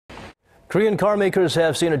Korean car makers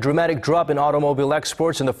have seen a dramatic drop in automobile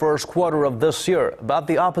exports in the first quarter of this year. About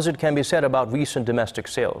the opposite can be said about recent domestic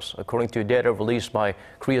sales. According to data released by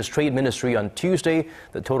Korea's Trade Ministry on Tuesday,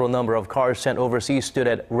 the total number of cars sent overseas stood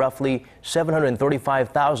at roughly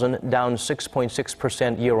 735,000, down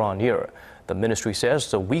 6.6% year-on-year. The ministry says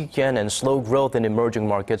the weak yen and slow growth in emerging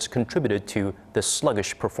markets contributed to the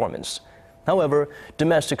sluggish performance. However,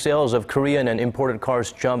 domestic sales of Korean and imported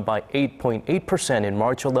cars jumped by 8.8% in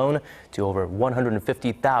March alone to over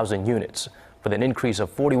 150,000 units. With an increase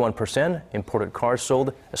of 41%, imported cars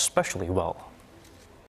sold especially well.